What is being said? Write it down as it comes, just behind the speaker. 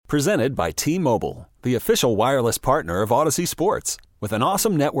Presented by T-Mobile, the official wireless partner of Odyssey Sports. With an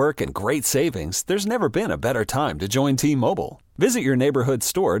awesome network and great savings, there's never been a better time to join T-Mobile. Visit your neighborhood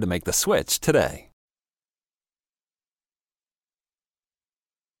store to make the switch today.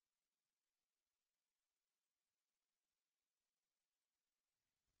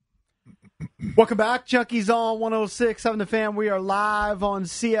 Welcome back. Junkies on 106.7 The Fan. We are live on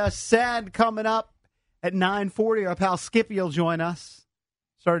CSN. Coming up at 9:40, our pal Skippy will join us.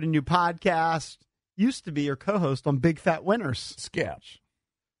 Started a new podcast. Used to be your co-host on Big Fat Winners. Sketch.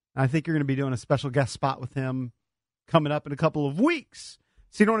 I think you're going to be doing a special guest spot with him coming up in a couple of weeks.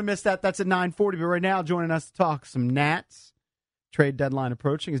 So you don't want to miss that. That's at 9:40. But right now, joining us to talk some Nats. Trade deadline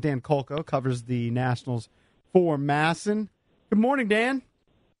approaching is Dan Kolko, covers the Nationals for Masson. Good morning, Dan.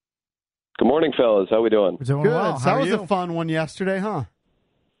 Good morning, fellas. How we doing? We're doing Good. well. How That are was you? a fun one yesterday, huh?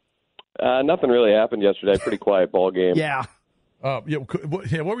 Nothing really happened yesterday. Pretty quiet ball game. Yeah. What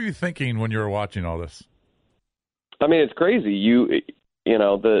were you thinking when you were watching all this? I mean, it's crazy. You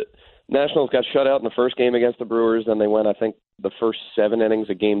know, the Nationals got shut out in the first game against the Brewers. Then they went, I think, the first 7 innings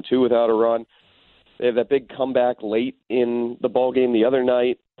of Game 2 without a run. They have that big comeback late in the ball game the other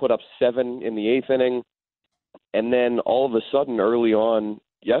night, put up 7 in the 8th inning. And then all of a sudden, early on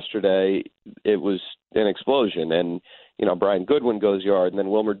yesterday, it was an explosion. And, you know, Brian Goodwin goes yard, and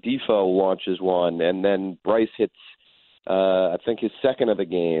then Wilmer Defoe launches one, and then Bryce hits I think his second of the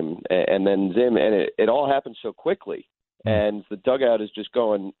game, and then Zim, and it all happened so quickly. And the dugout is just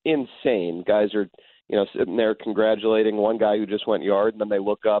going insane. Guys are, you know, sitting there congratulating one guy who just went yard, and then they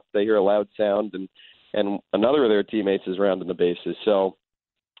look up, they hear a loud sound, and another of their teammates is rounding the bases. So,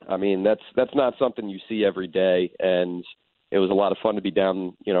 I mean, that's not something you see every day, and it was a lot of fun to be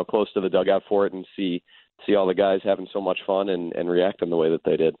down, you know, close to the dugout for it and see all the guys having so much fun and reacting the way that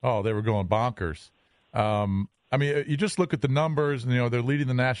they did. Oh, they were going bonkers. I mean, you just look at the numbers, and, you know, they're leading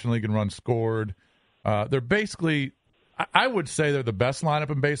the National League in runs scored. They're basically, I would say they're the best lineup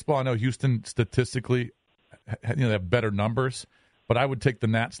in baseball. I know Houston statistically, you know, they have better numbers, but I would take the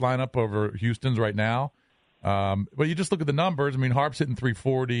Nats lineup over Houston's right now. But you just look at the numbers. I mean, Harp's hitting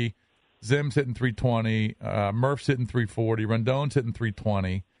 340, Zim's hitting 320, Murph's hitting 340, Rendon's hitting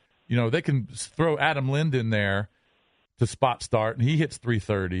 320. You know, they can throw Adam Lind in there to spot start, and he hits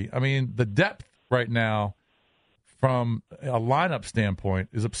 330. I mean, the depth right now from a lineup standpoint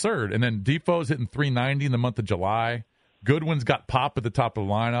is absurd. And then Defoe's hitting 390 in the month of July. Goodwin's got pop at the top of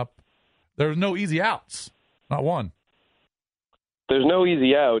the lineup. There's no easy outs, not one. There's no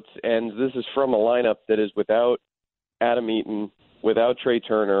easy outs, and this is from a lineup that is without Adam Eaton, without Trey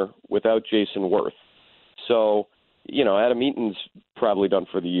Turner, without Jason Worth. So, you know, Adam Eaton's probably done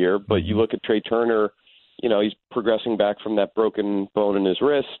for the year, but you look at Trey Turner, you know, he's progressing back from that broken bone in his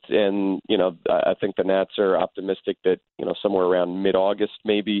wrist, and, you know, I think the Nats are optimistic that, you know, somewhere around mid-August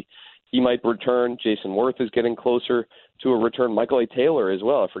maybe he might return. Jason Worth is getting closer to a return. Michael A. Taylor as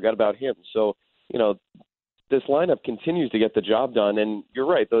well. I forgot about him. So, you know, this lineup continues to get the job done, and you're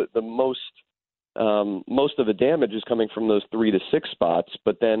right, the most of the damage is coming from those 3 to 6 spots,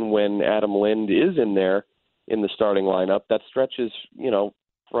 but then when Adam Lind is in there in the starting lineup, that stretches, you know,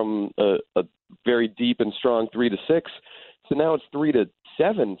 from a very deep and strong 3 to 6. So now it's 3 to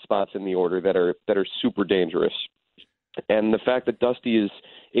 7 spots in the order that are super dangerous. And the fact that Dusty is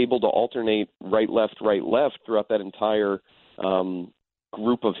able to alternate right, left throughout that entire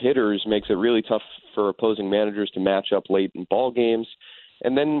group of hitters makes it really tough for opposing managers to match up late in ball games.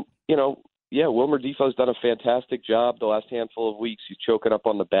 And then, you know, yeah, Wilmer Defoe's done a fantastic job the last handful of weeks. He's choking up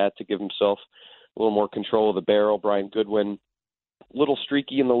on the bat to give himself a little more control of the barrel. Brian Goodwin, a little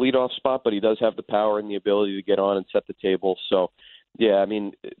streaky in the leadoff spot, but he does have the power and the ability to get on and set the table. So, yeah, I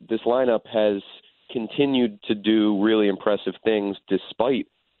mean, this lineup has continued to do really impressive things despite,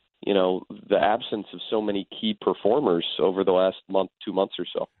 you know, the absence of so many key performers over the last month, 2 months or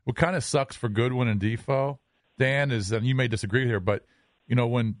so. What kind of sucks for Goodwin and Defoe, Dan, is, and you may disagree here, but, you know,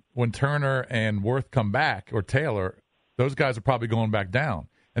 when Turner and Worth come back, or Taylor, those guys are probably going back down.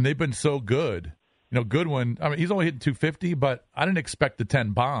 And they've been so good. You know, Goodwin, I mean, he's only hitting 250, but I didn't expect the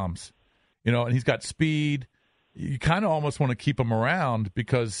 10 bombs. You know, and he's got speed. You kind of almost want to keep him around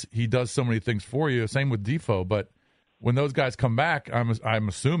because he does so many things for you. Same with Defoe. But when those guys come back, I'm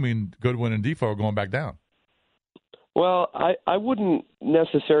assuming Goodwin and Defoe are going back down. Well, I wouldn't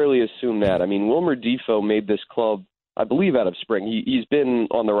necessarily assume that. I mean, Wilmer Defoe made this club, I believe, out of spring. He's been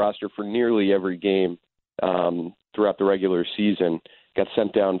on the roster for nearly every game throughout the regular season. Got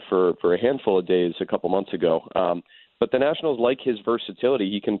sent down for a handful of days a couple months ago. But the Nationals like his versatility.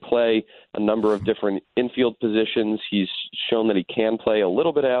 He can play a number of different infield positions. He's shown that he can play a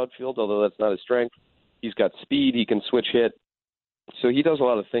little bit of outfield, although that's not his strength. He's got speed. He can switch hit. So he does a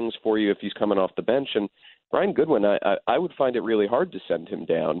lot of things for you if he's coming off the bench. And Brian Goodwin, I would find it really hard to send him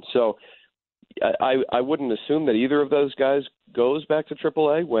down. So I wouldn't assume that either of those guys goes back to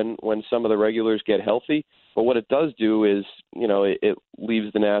AAA when some of the regulars get healthy. But what it does do is, it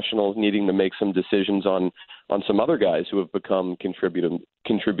leaves the Nationals needing to make some decisions on some other guys who have become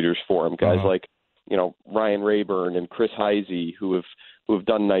contributors for him. Guys like, Ryan Rayburn and Chris Heisey who have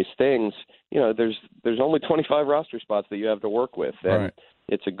done nice things. There's only 25 roster spots that you have to work with. And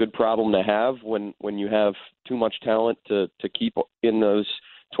it's a good problem to have when you have too much talent to keep in those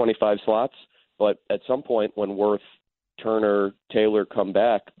 25 slots. But at some point when Worth, Turner, Taylor come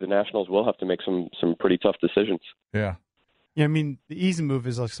back, the Nationals will have to make some pretty tough decisions. Yeah, I mean, the easy move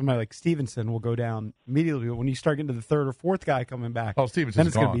is like somebody like Stevenson will go down immediately. When you start getting to the third or fourth guy coming back, Stevenson's then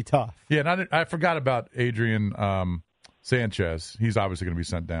it's going to be tough. Yeah, and I forgot about Adrian Sanchez. He's obviously going to be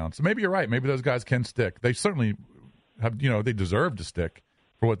sent down. So maybe you're right. Maybe those guys can stick. They certainly have, they deserve to stick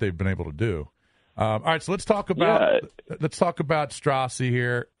for what they've been able to do. All right, so let's talk about Strassi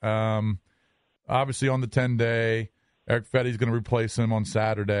here. Obviously on the 10-day, Eric Fetty's going to replace him on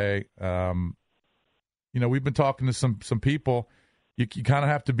Saturday. We've been talking to some people. You kind of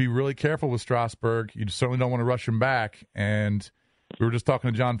have to be really careful with Strasburg. You certainly don't want to rush him back. And we were just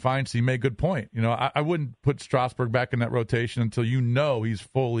talking to John Feinstein. He made a good point. I wouldn't put Strasburg back in that rotation until he's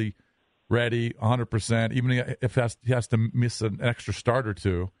fully ready, 100%. Even if he has to miss an extra start or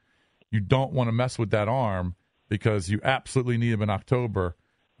two, you don't want to mess with that arm because you absolutely need him in October.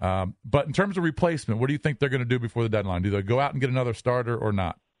 But in terms of replacement, what do you think they're going to do before the deadline? Do they go out and get another starter or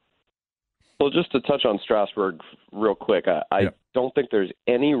not? Well, just to touch on Strasburg real quick, I don't think there's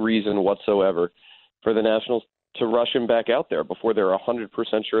any reason whatsoever for the Nationals to rush him back out there before they're 100%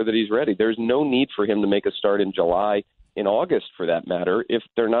 sure that he's ready. There's no need for him to make a start in July, in August for that matter, if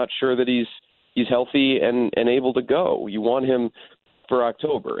they're not sure that he's healthy and able to go. You want him for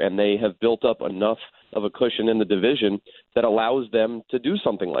October, and they have built up enough of a cushion in the division that allows them to do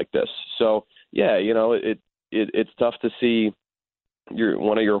something like this. So, yeah, it's tough to see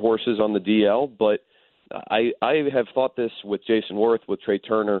one of your horses on the DL, but I have thought this with Jason Worth, with Trey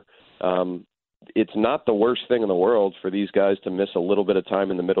Turner. It's not the worst thing in the world for these guys to miss a little bit of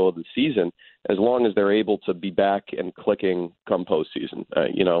time in the middle of the season, as long as they're able to be back and clicking come postseason.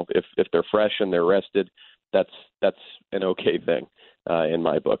 If they're fresh and they're rested, that's an okay thing in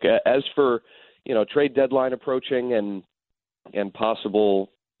my book. As for trade deadline approaching and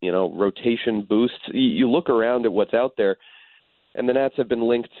possible rotation boosts, you look around at what's out there. And the Nats have been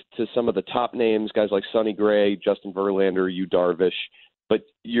linked to some of the top names, guys like Sonny Gray, Justin Verlander, Yu Darvish. But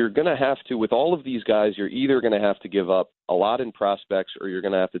you're going to have to, with all of these guys, you're either going to have to give up a lot in prospects or you're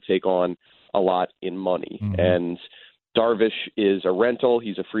going to have to take on a lot in money. Mm-hmm. And Darvish is a rental.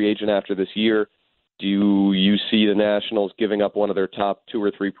 He's a free agent after this year. Do you see the Nationals giving up one of their top 2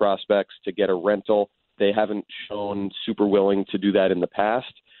 or 3 prospects to get a rental? They haven't shown super willing to do that in the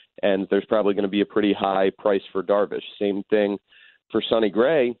past. And there's probably going to be a pretty high price for Darvish. Same thing for Sonny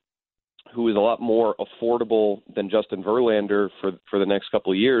Gray, who is a lot more affordable than Justin Verlander for the next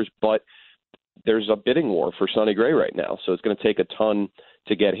couple of years, but there's a bidding war for Sonny Gray right now, so it's going to take a ton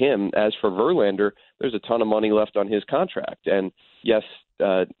to get him. As for Verlander, there's a ton of money left on his contract, and yes,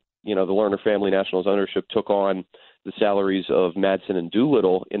 the Lerner family Nationals ownership took on the salaries of Madsen and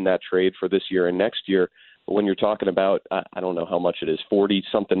Doolittle in that trade for this year and next year. But when you're talking about, I don't know how much it is,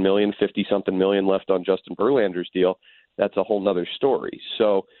 40-something million, 50-something million left on Justin Verlander's deal, that's a whole nother story.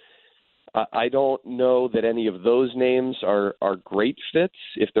 So I don't know that any of those names are great fits.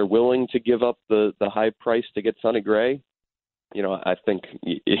 If they're willing to give up the high price to get Sonny Gray, I think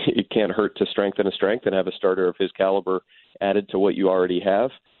it can't hurt to strengthen a strength and have a starter of his caliber added to what you already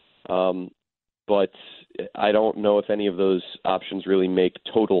have. But I don't know if any of those options really make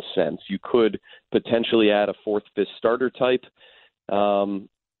total sense. You could potentially add a 4th, 5th starter type,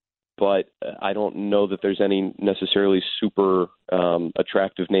 but I don't know that there's any necessarily super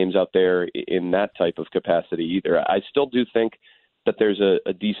attractive names out there in that type of capacity either. I still do think that there's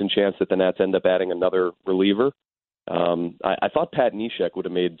a decent chance that the Nats end up adding another reliever. I thought Pat Neshek would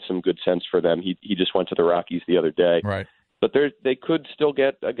have made some good sense for them. He just went to the Rockies the other day. Right. But they could still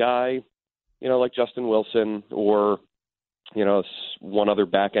get a guy, like Justin Wilson or, one other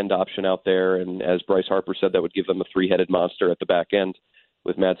back-end option out there. And as Bryce Harper said, that would give them a 3-headed monster at the back end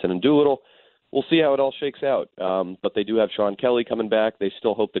with Madsen and Doolittle. We'll see how it all shakes out. But they do have Sean Kelly coming back. They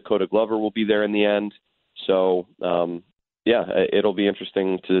still hope Dakota Glover will be there in the end. So, it'll be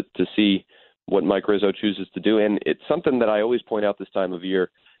interesting to see what Mike Rizzo chooses to do. And it's something that I always point out this time of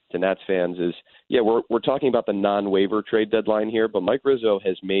year to Nats fans is, we're talking about the non-waiver trade deadline here, but Mike Rizzo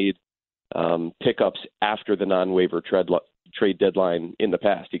has made pickups after the non-waiver trade deadline in the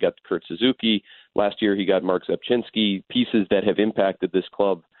past. He got Kurt Suzuki. Last year he got Mark Zepchinski, pieces that have impacted this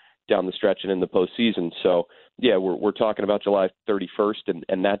club down the stretch and in the postseason. So, yeah, we're talking about July 31st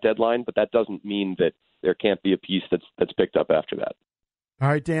and that deadline, but that doesn't mean that there can't be a piece that's picked up after that. All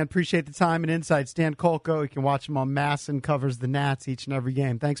right, Dan, appreciate the time and insights. Dan Kolko, you can watch him on Masson, covers the Nats each and every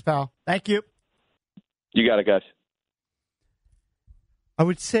game. Thanks, pal. Thank you. You got it, guys. I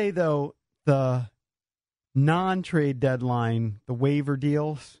would say, though, the non-trade deadline, the waiver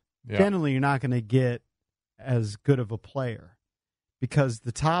deals, generally you're not going to get as good of a player because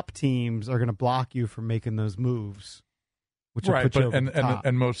the top teams are going to block you from making those moves, which will put you over the top.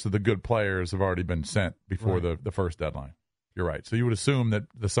 And most of the good players have already been sent before the first deadline. You're right. So you would assume that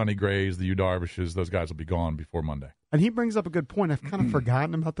the Sonny Grays, the Yu Darvishes, those guys will be gone before Monday. And he brings up a good point. I've kind of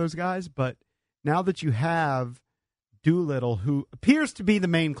forgotten about those guys, but now that you have Doolittle, who appears to be the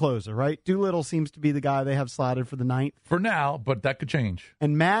main closer, right? Doolittle seems to be the guy they have slotted for the ninth. For now, but that could change.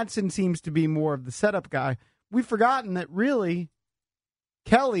 And Madsen seems to be more of the setup guy. We've forgotten that really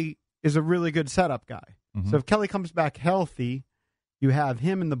Kelly is a really good setup guy. Mm-hmm. So if Kelly comes back healthy, you have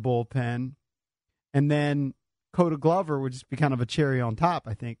him in the bullpen, and then Coda Glover would just be kind of a cherry on top,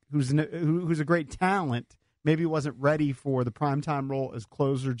 I think, who's a great talent. Maybe wasn't ready for the primetime role as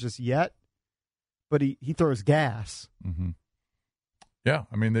closer just yet, but he throws gas. Mm-hmm. Yeah,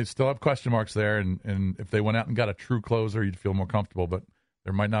 I mean, they still have question marks there, and if they went out and got a true closer, you'd feel more comfortable, but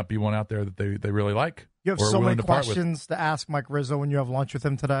there might not be one out there that they really like. You have so many questions to ask Mike Rizzo when you have lunch with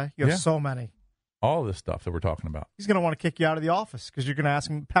him today. You have so many. All this stuff that we're talking about. He's going to want to kick you out of the office because you're going to ask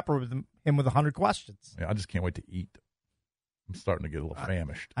him, pepper him with 100 questions. Yeah, I just can't wait to eat. I'm starting to get a little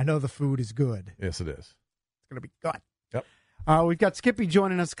famished. I know the food is good. Yes, it is. It's going to be good. Yep. We've got Skippy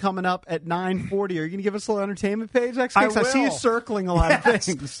joining us coming up at 9:40. Are you going to give us a little entertainment page next week? I see you circling a lot of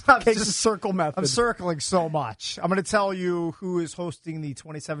things. Case's circle method. I'm circling so much. I'm going to tell you who is hosting the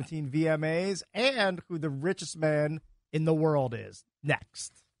 2017 VMAs and who the richest man in the world is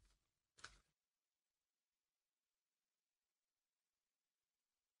next.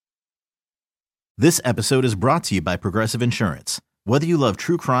 This episode is brought to you by Progressive Insurance. Whether you love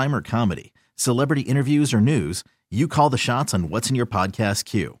true crime or comedy, celebrity interviews or news, you call the shots on what's in your podcast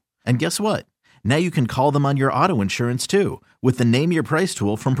queue. And guess what? Now you can call them on your auto insurance too with the Name Your Price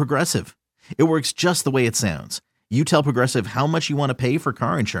tool from Progressive. It works just the way it sounds. You tell Progressive how much you want to pay for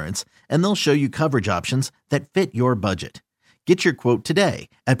car insurance, and they'll show you coverage options that fit your budget. Get your quote today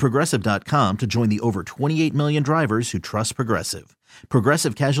at Progressive.com to join the over 28 million drivers who trust Progressive.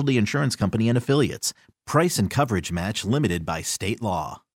 Progressive Casualty Insurance Company and Affiliates. Price and coverage match limited by state law.